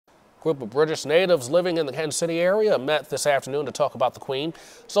A group of British natives living in the Kansas City area met this afternoon to talk about the Queen.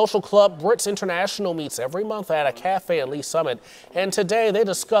 Social club Brits International meets every month at a cafe in Lee Summit, and today they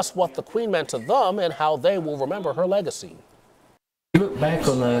discussed what the Queen meant to them and how they will remember her legacy. Look back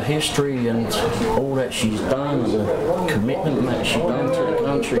on the history and all that she's done, and the commitment that she's done to the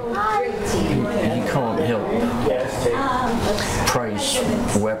country, you can't help praise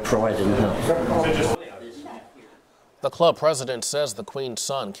or pride in her. The club president says the Queen's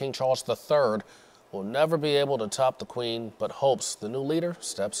son, King Charles III, will never be able to top the Queen, but hopes the new leader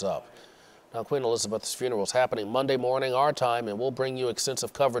steps up. Now, Queen Elizabeth's funeral is happening Monday morning, our time, and we'll bring you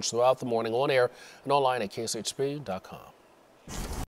extensive coverage throughout the morning on air and online at kshb.com.